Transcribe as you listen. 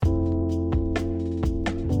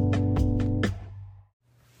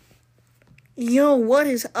Yo, what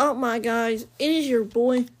is up, my guys? It is your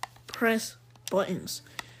boy, Press Buttons.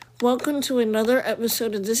 Welcome to another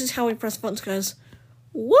episode of This Is How We Press Buttons, guys.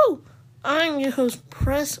 Woo! I'm your host,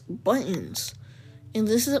 Press Buttons. And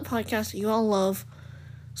this is a podcast that you all love.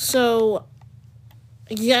 So,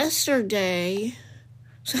 yesterday,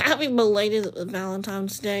 happy belated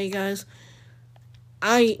Valentine's Day, guys.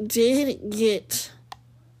 I did get,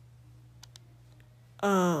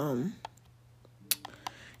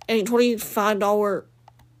 a $25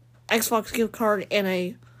 Xbox gift card and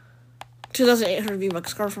a 2,800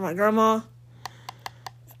 V-Bucks card for my grandma.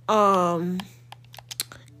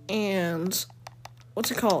 And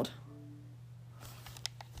what's it called?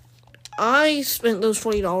 I spent those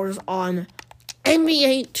 $20 on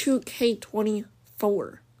NBA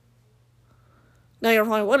 2K24. Now you're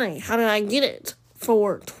probably wondering, how did I get it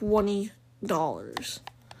for $20?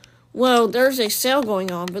 Well, there's a sale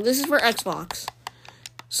going on, but this is for Xbox.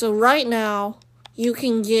 So right now, you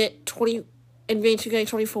can get NBA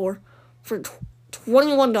 2K24 for $21,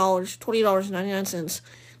 $20.99.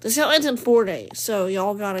 The sale ends in 4 days, so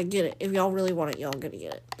y'all gotta get it. If y'all really want it, y'all gotta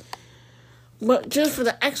get it. But just for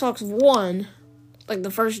the Xbox One, like the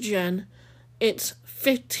first gen, it's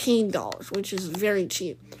 $15, which is very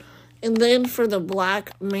cheap. And then for the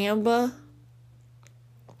Black Mamba,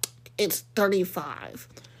 it's $35,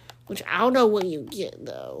 which I don't know what you get,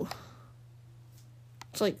 though.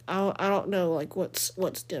 It's like, I don't know, like, what's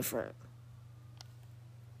different.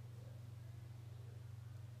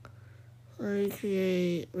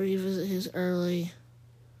 Revisit his early,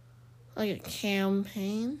 like a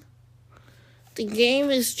campaign. The game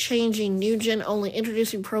is changing, new gen only,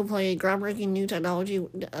 introducing Pro Play, groundbreaking new technology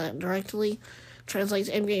directly translates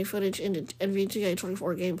NBA footage into NBA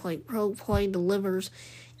 2K24 gameplay. Pro Play delivers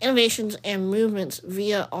innovations and movements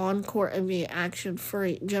via on-court NBA action for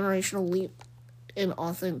a generational leap in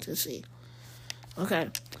authenticity. Okay.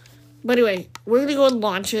 But anyway, we're going to go and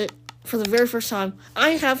launch it for the very first time. I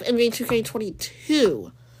have NBA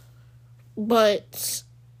 2K22, but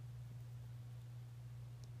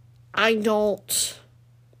I haven't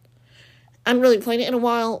really played it in a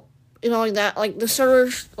while, like that. Like, the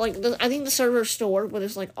servers, I think the server store, but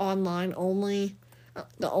it's, like, online only.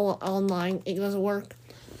 The online, it doesn't work.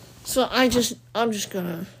 So, I'm just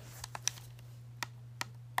gonna...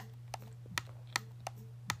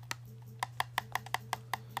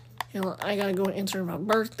 I gotta go and enter my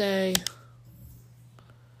birthday.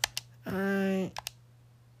 Alright.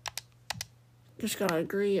 Just gotta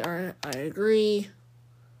agree. Alright, I agree.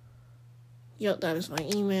 Yep, that is my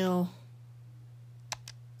email.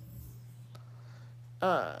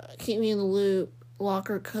 Keep me in the loop.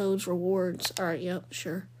 Locker codes, rewards. Alright, yep,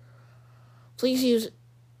 sure. Please use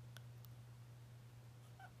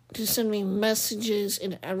to send me messages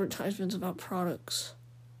and advertisements about products.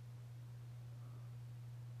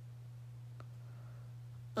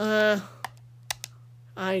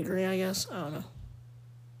 I agree, I guess. I don't know.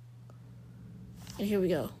 And here we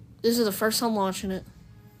go. This is the first time launching it.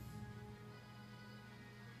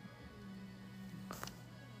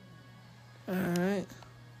 Alright.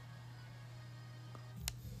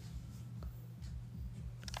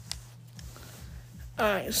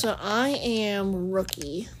 Alright, so I am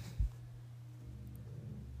rookie.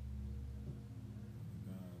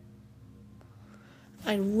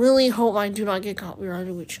 I really hope I do not get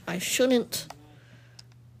copyrighted, which I shouldn't.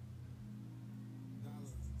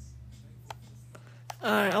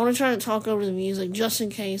 Alright, I want to try to talk over the music just in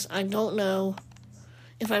case. I don't know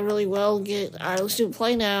if I really will get... Alright, let's do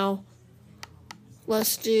play now.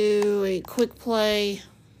 Let's do a quick play.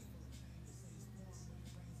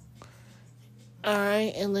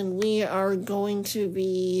 Alright, and then we are going to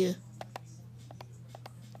be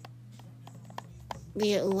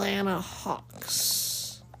the Atlanta Hawks.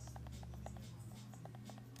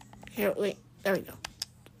 Here, wait, there we go.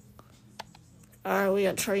 Alright, we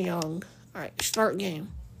got Trae Young. Alright, start game.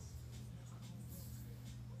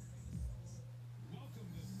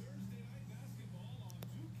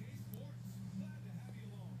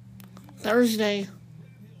 Thursday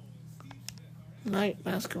night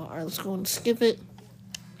basketball. Alright, let's go and skip it.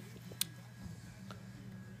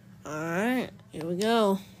 Alright, here we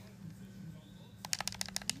go.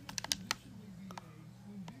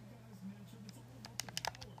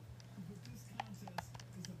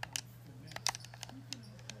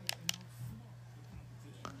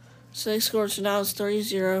 So they scored, so now it's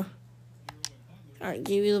 3-0. Alright,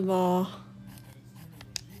 give you the ball.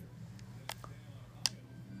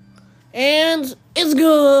 And it's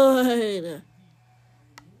good!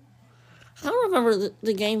 I don't remember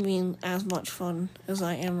the game being as much fun as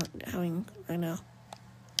I am having right now.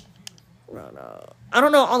 No. I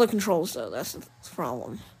don't know all the controls, though. That's the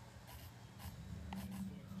problem.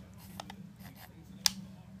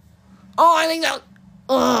 Oh, I think that...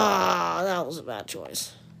 Oh, that was a bad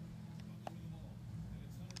choice.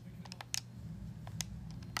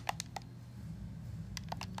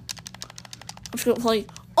 I'm just gonna play...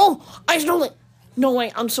 Oh, I stole it! No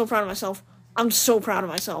way, I'm so proud of myself. I'm so proud of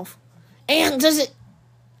myself. And does it...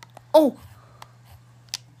 Oh!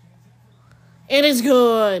 It is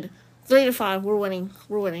good. 3-5, we're winning.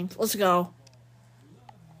 We're winning. Let's go.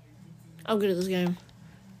 I'm good at this game.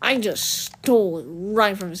 I just stole it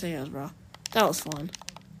right from his hands, bro. That was fun.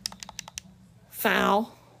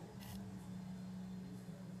 Foul.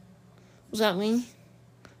 Was that me?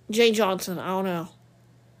 Jay Johnson, I don't know.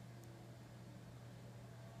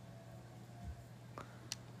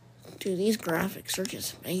 Dude, these graphics are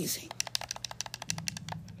just amazing.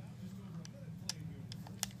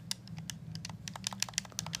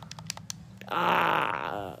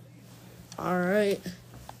 Alright.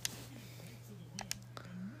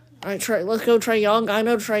 Alright, let's go Trae Young. I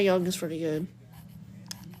know Trae Young is pretty good.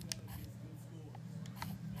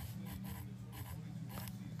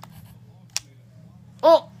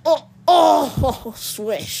 Oh,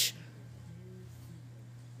 swish.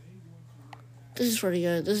 This is pretty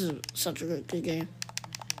good. This is such a good game.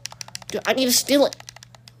 Dude, I need to steal it.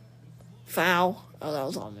 Foul. Oh, that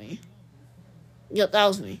was on me. Yep, that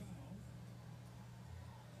was me.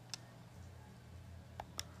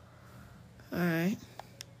 Alright.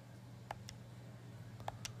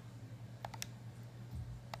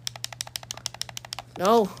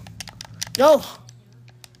 No. No.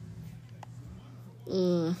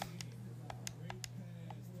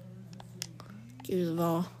 Give me the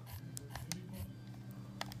ball.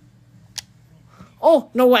 Oh,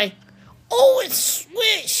 no way. Oh, it's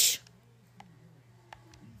swish.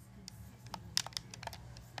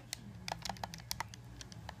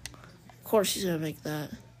 Of course she's going to make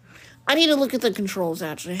that. I need to look at the controls,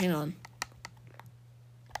 actually. Hang on.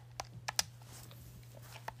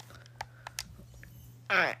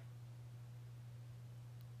 Alright.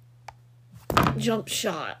 Jump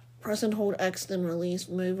shot. Press and hold X, then release,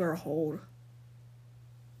 move, or hold.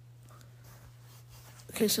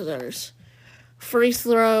 Okay, so there's free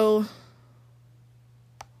throw.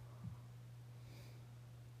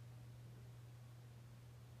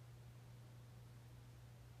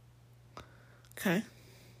 Okay.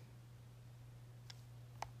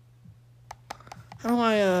 How do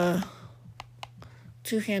I,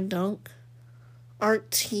 two-hand dunk?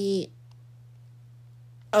 RT.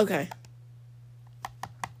 Okay.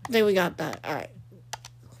 I think we got that. Alright.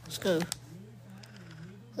 Let's go.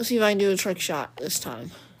 Let's see if I can do a trick shot this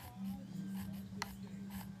time.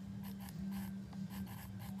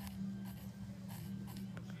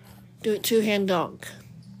 Do it two-hand dunk.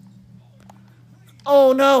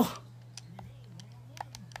 Oh, no.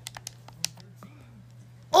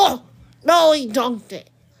 Oh! No, he dunked it.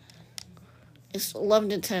 It's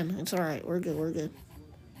 11-10. It's alright. We're good. We're good.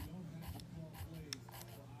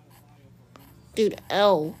 Dude,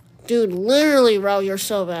 L. Dude, literally, bro, you're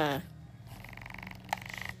so bad.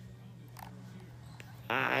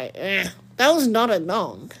 That was not a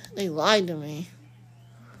dunk. They lied to me.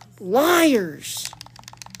 Liars.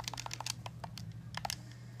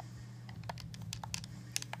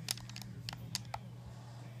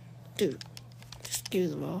 Dude, just give me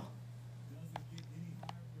the ball.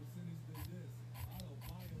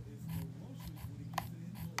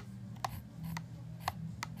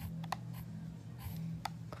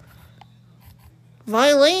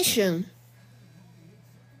 Violation.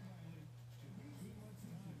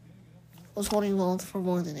 Was holding well for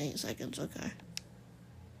more than 8 seconds. Okay.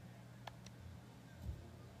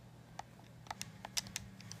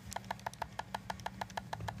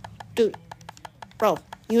 Dude, bro,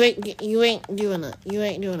 you ain't doing it. You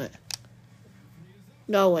ain't doing it.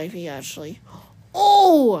 No way, he actually.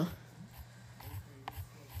 Oh.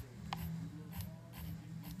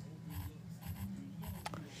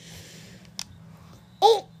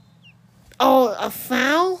 Oh, a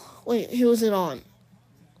foul? Wait, who was it on?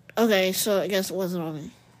 Okay, so I guess it wasn't on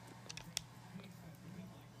me.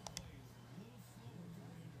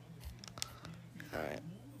 Alright.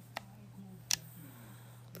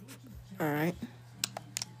 Alright.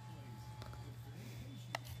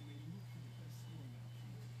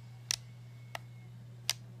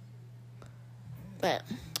 Bet.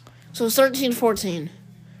 So it's 13-14.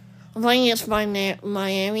 I'm playing against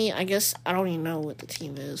Miami. I guess I don't even know what the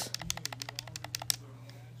team is.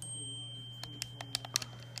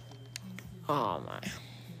 Oh my.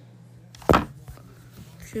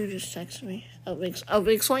 Who just texted me? A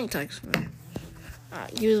big swing texted me.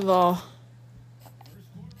 Alright, use the ball.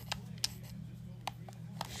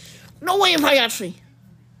 No way if I actually.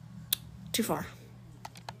 Too far.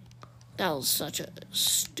 That was such a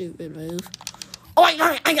stupid move. Oh,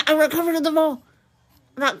 I recovered the ball.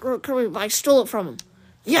 Not recovered, but I stole it from him.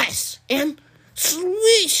 Yes! And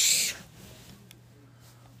swish!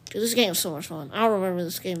 Dude, this game is so much fun. I don't remember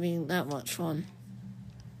this game being that much fun.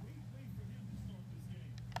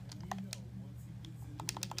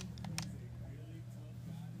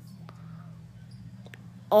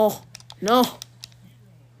 Oh, no.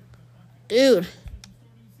 Dude.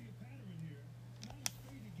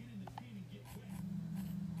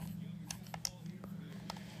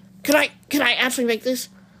 Can I actually make this?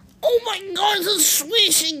 Oh my god, it's a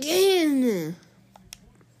swish again!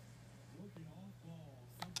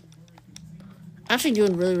 Actually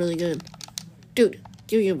doing really, really good. Dude,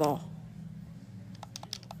 give me a ball.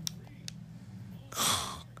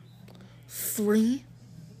 3?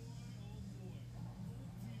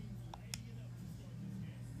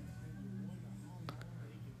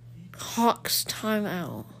 Hawks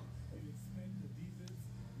timeout.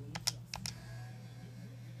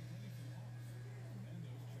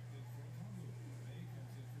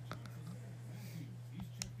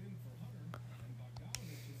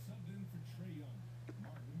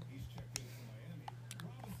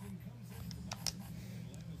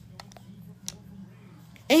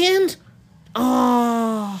 And,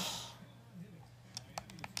 oh.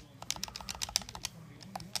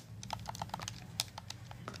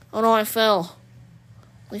 Oh no, I fell.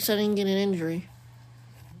 At least I didn't get an injury.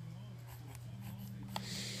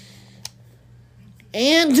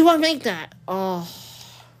 And do I make that? Oh.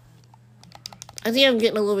 I think I'm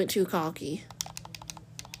getting a little bit too cocky.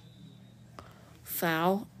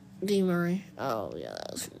 Foul. D. Murray. Oh, yeah,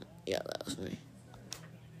 that was me.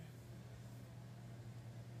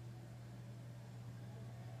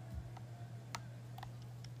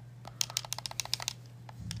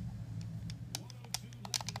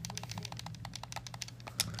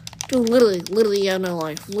 Dude, literally, you have no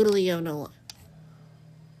life. Literally, you have no life.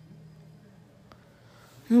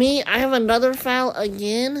 Me, I have another foul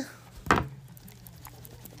again.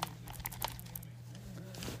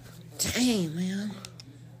 Dang, man.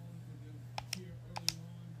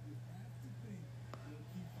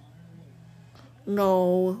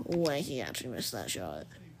 No way he actually missed that shot.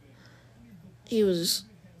 He was...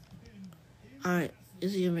 Alright,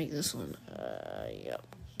 is he gonna make this one? Yep.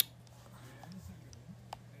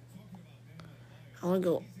 I want to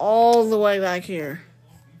go all the way back here.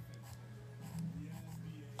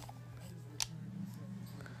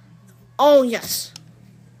 Oh, yes.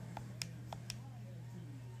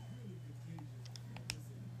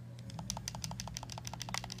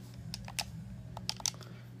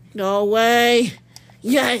 No way.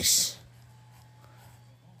 Yes.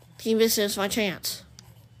 He misses my chance.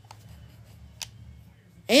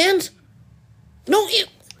 And? No,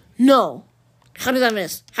 no. How did I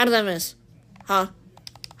miss? How did I miss? Huh?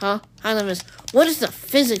 How did I miss? What is the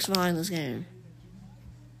physics behind this game?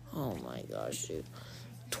 Oh my gosh, dude.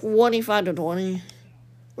 25-20.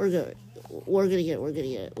 We're good. We're gonna get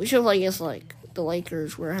it. We should play against, like, the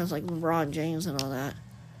Lakers, where it has, like, LeBron James and all that.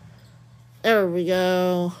 There we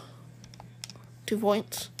go. 2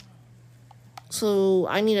 points. So,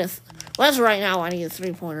 I need well, as of right now, I need a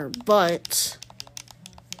 3-pointer, but...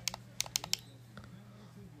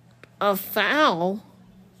 A foul?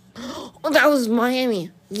 Oh, that was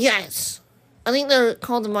Miami. Yes. I think they're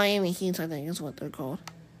called the Miami Heat, I think is what they're called.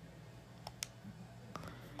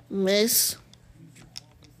 Miss.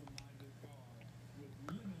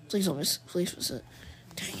 Please don't miss. Please miss it.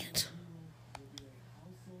 Dang it.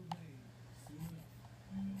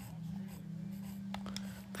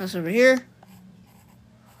 Pass over here.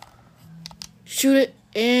 Shoot it.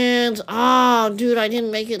 And, dude, I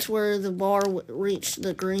didn't make it to where the bar reached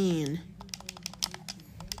the green.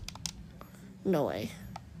 No way.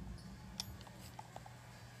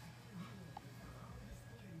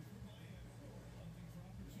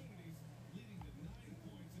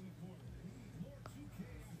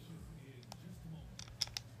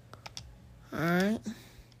 Alright.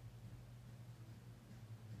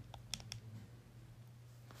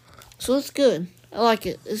 So it's good. I like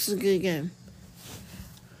it. This is a good game.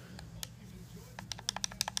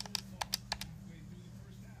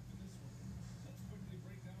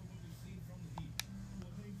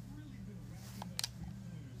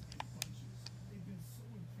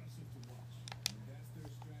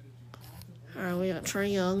 Alright, we got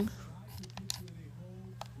Trae Young.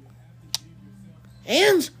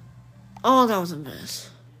 And... Oh, that was a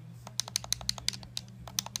mess.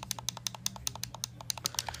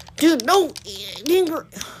 Dude, no!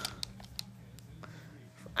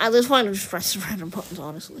 At this point, I'm just pressing random buttons,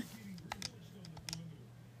 honestly.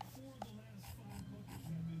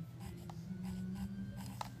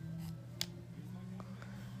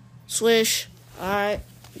 Swish. Alright,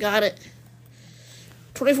 got it.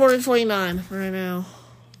 24-29 right now.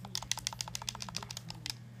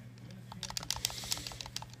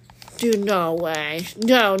 Dude, no way.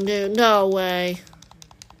 No, dude, no way.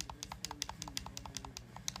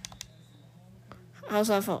 How's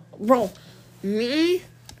that fun? Bro, me?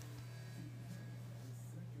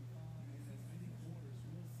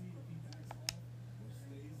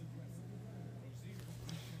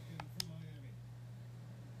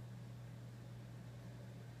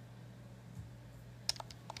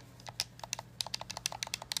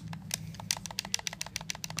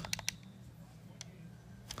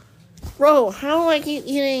 Bro, how do I keep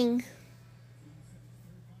getting...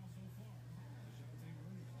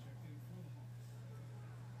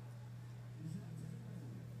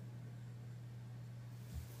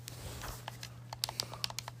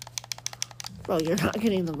 Bro, you're not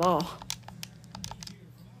getting the ball.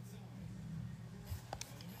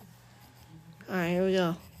 Alright, here we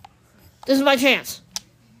go. This is my chance.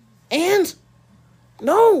 And?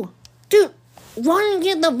 No! Dude, run and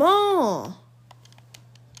get the ball!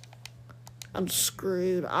 I'm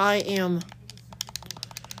screwed. I am...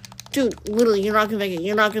 Dude, literally, you're not gonna make it.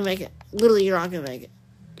 You're not gonna make it. Literally, you're not gonna make it.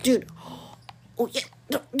 Dude. Oh, yeah.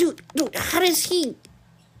 No, dude, how does he...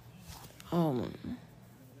 Oh,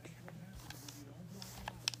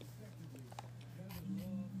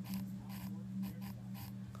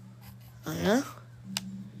 yeah.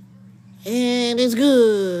 And it's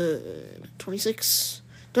good. 26.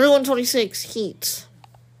 31-26. Heat.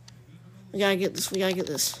 We gotta get this. We gotta get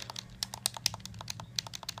this.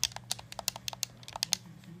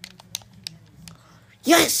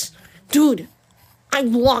 Yes! Dude! I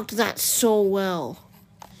blocked that so well.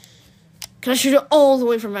 Can I shoot it all the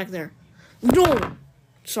way from back there? No!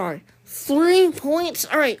 Sorry. 3 points?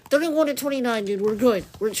 Alright, 31-29, dude. We're good.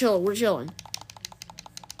 We're chilling. We're chilling.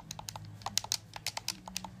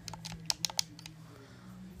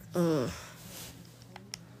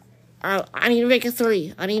 I need to make a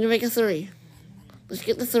 3. I need to make a 3. Let's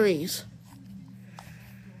get the 3s.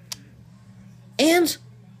 And...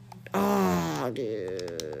 Oh,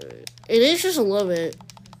 dude. It is just a little bit.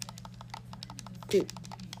 Dude.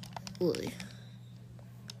 Really.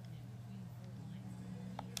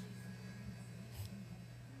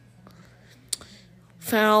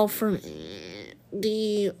 Foul from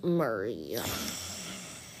Andy Murray.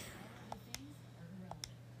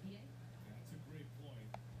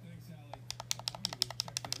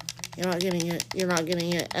 You're not getting it. You're not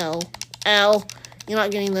getting it. L. You're not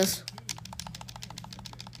getting this.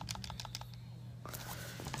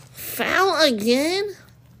 Foul again?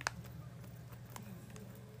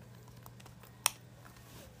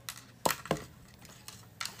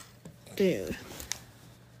 Dude.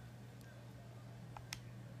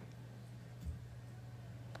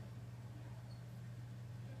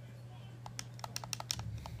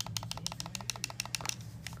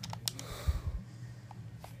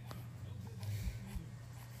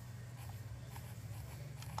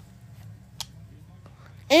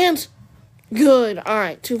 And good. All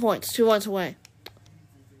right, 2 points. 2 points away.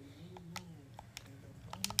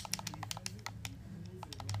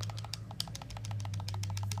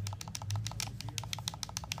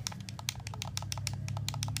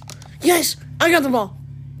 Yes, I got the ball.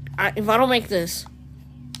 If I don't make this,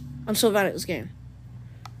 I'm so bad at this game.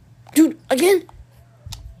 Dude, again?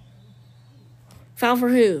 Foul for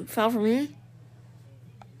who? Foul for me?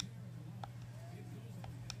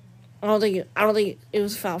 I don't think it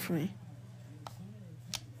was a foul for me.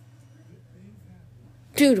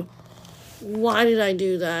 Dude, why did I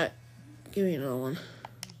do that? Give me another one.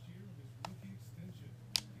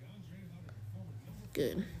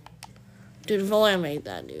 Good. Dude, if only I made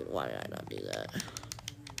that, dude. Why did I not do that?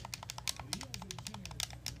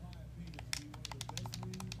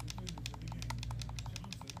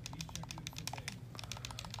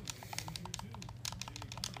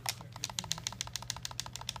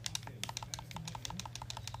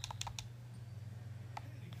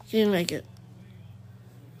 He didn't make it.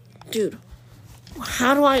 Dude,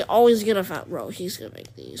 how do I always get a foul? Bro, he's gonna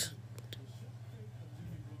make these.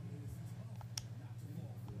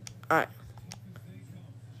 Alright.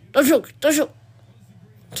 Don't shoot! Don't shoot!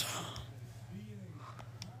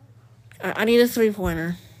 I need a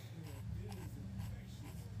 3-pointer.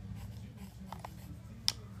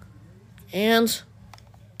 And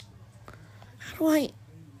how do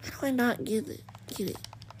I not get it?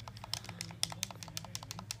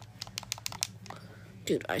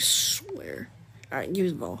 Dude, I swear. Alright, give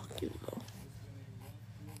me the ball. Give me the ball.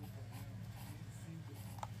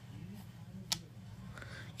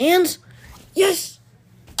 And yes!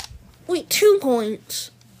 Wait, 2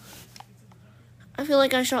 points. I feel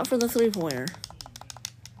like I shot for the three-pointer.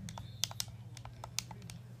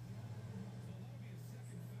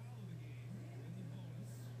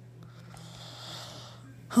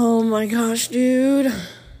 Oh my gosh, dude.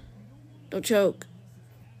 Don't choke.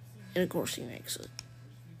 And of course he makes it.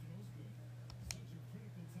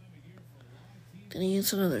 Then he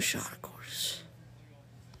gets another shot, of course.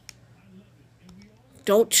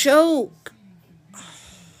 Don't choke. Oh,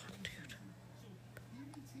 dude.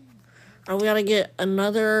 Alright, we gotta get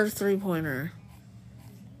another three-pointer.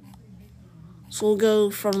 So we'll go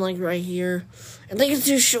from like right here. I think it's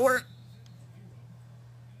too short.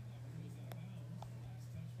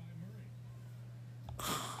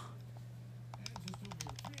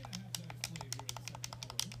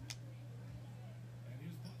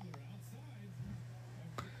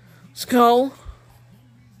 Let's go.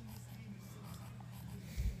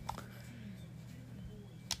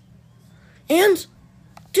 And,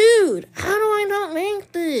 dude, how do I not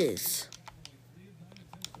make this?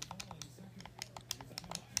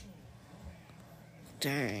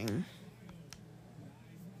 Dang.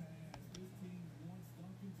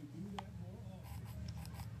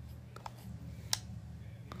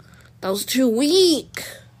 That was too weak.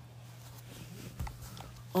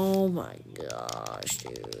 Oh my gosh,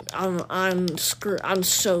 dude. I'm screwed. I'm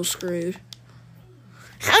so screwed.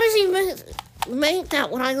 How does he make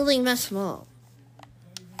that when I really mess him up?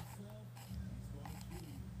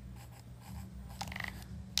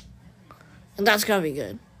 And that's gotta be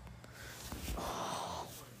good. Oh,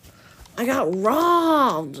 I got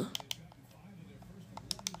robbed.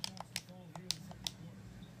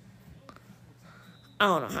 I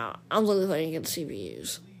don't know how. I'm literally playing against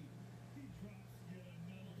CPUs.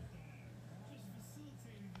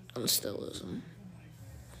 I'm still losing.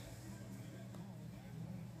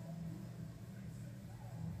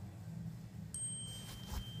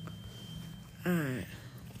 Alright.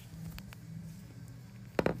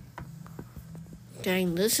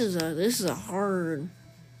 Dang, this is a hard.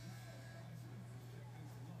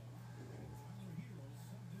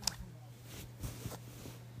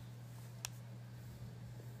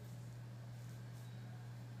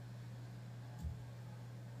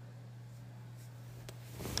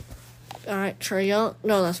 Alright, Trae Young.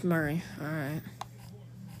 No, that's Murray. Alright.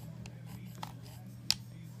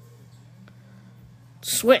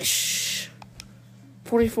 Swish.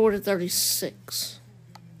 44-36.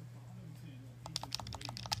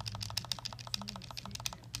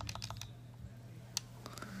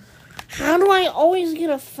 How do I always get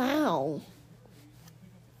a foul?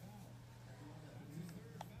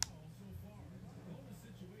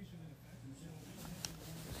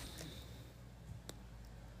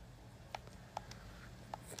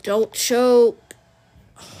 Don't choke.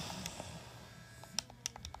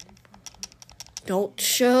 Don't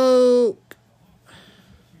choke.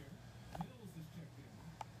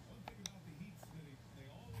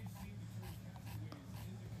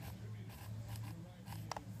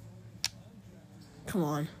 Come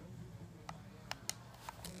on.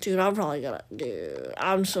 Dude, I'm probably gonna... Dude,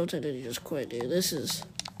 I'm so tempted to just quit, dude. This is...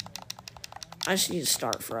 I just need to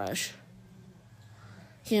start fresh.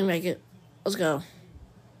 Can't make it. Let's go.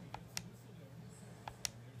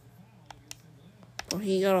 Oh,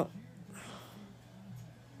 he got a...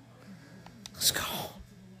 Let's go.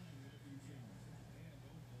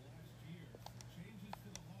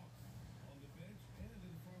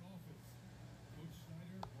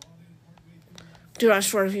 Dude, I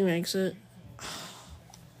swear if he makes it...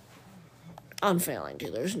 I'm failing,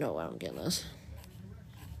 dude. There's no way I'm getting this.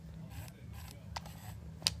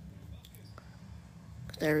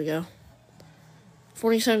 There we go.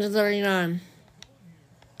 47-39.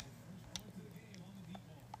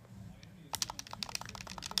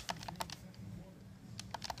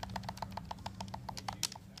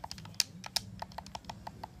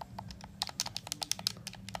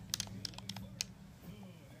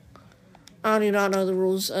 I do not know the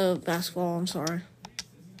rules of basketball. I'm sorry.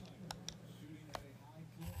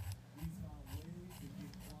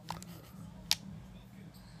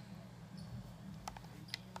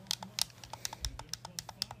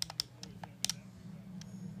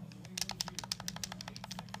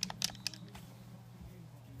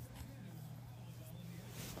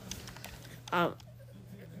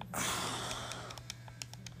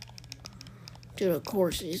 Dude, of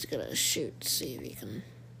course he's gonna shoot to see if he can.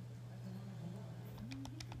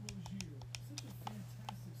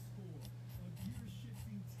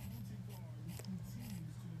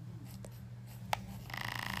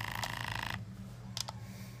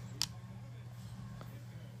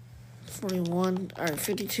 Or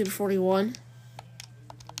 52-41.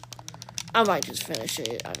 I might just finish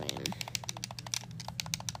it. I mean,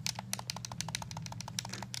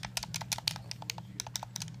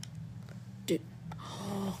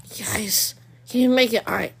 Yes. Can you make it?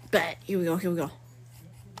 All right, bet. Here we go.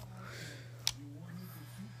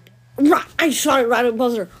 Right, I shot it right at the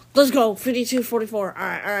buzzer. Let's go. 52-44. All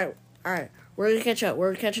right. We're gonna catch up.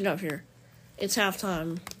 We're catching up here. It's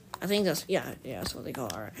halftime. I think that's that's what they call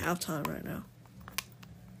it. All right, halftime right now.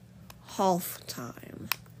 Halftime.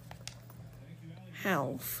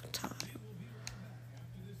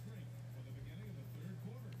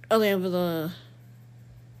 Oh, they have the.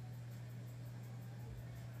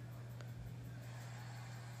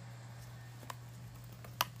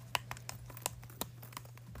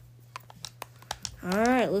 All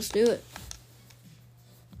right, let's do it.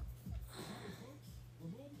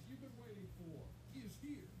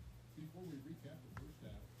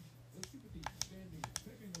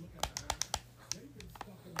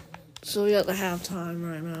 So we got the halftime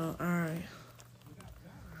right now. All right.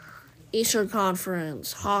 Eastern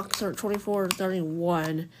Conference. Hawks are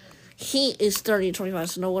 24-31. Heat is 30-25,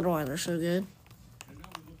 so no wonder why they're so good.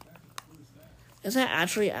 Is that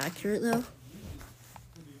actually accurate, though?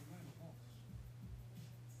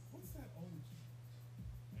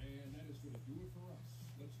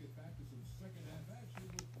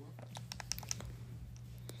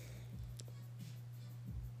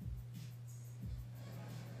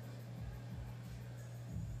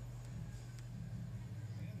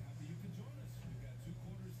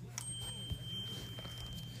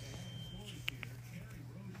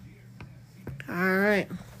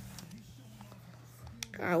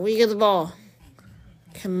 Alright, we get the ball.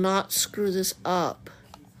 Cannot screw this up.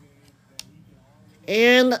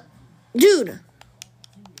 And, dude!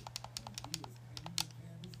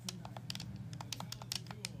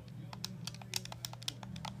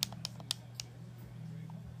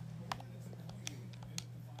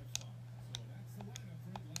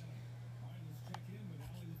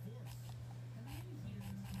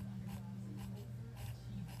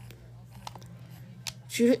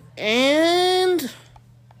 Shoot it, and...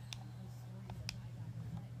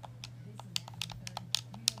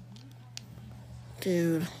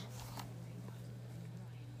 Dude.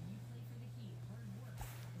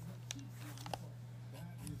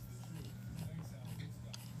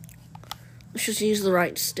 Let's just use the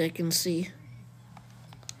right stick and see.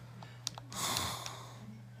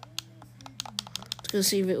 Let's go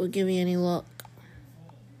see if it would give me any luck.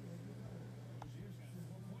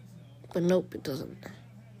 But nope, it doesn't.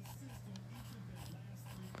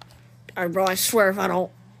 Alright, bro, I swear if I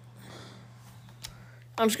don't...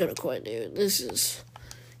 I'm just gonna quit, dude.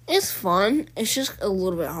 It's fun. It's just a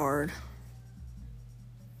little bit hard.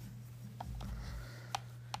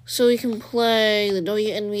 So we can play the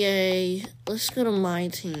WNBA. Let's go to my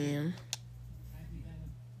team.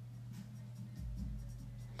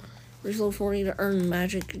 Reach level 40 to earn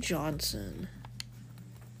Magic Johnson.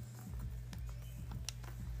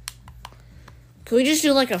 Can we just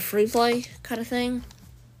do like a free play kind of thing?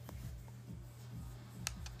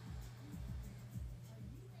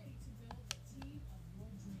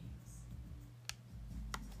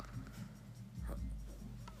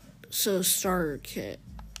 So starter kit.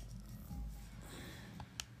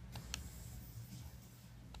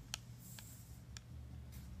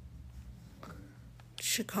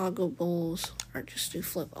 Chicago Bulls. Or just do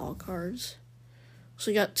flip all cards. So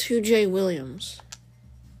we got 2J Williams.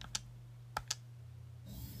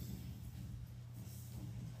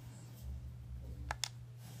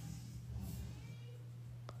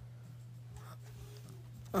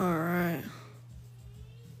 Alright.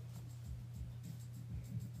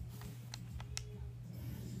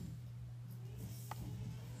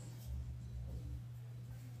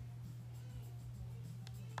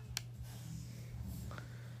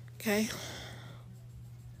 Okay.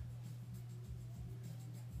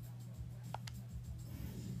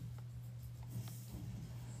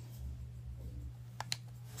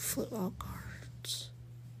 Flip all cards.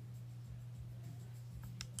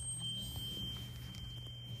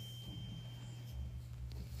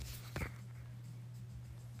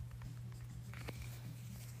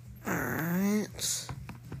 Alright.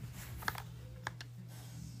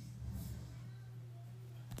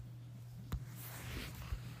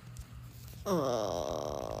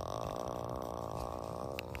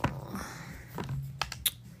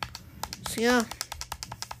 So yeah.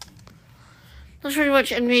 That's pretty much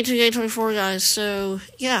NBA 2K24, guys. So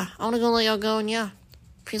yeah, I want to go let y'all go, and yeah.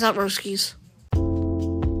 Peace out, broskies.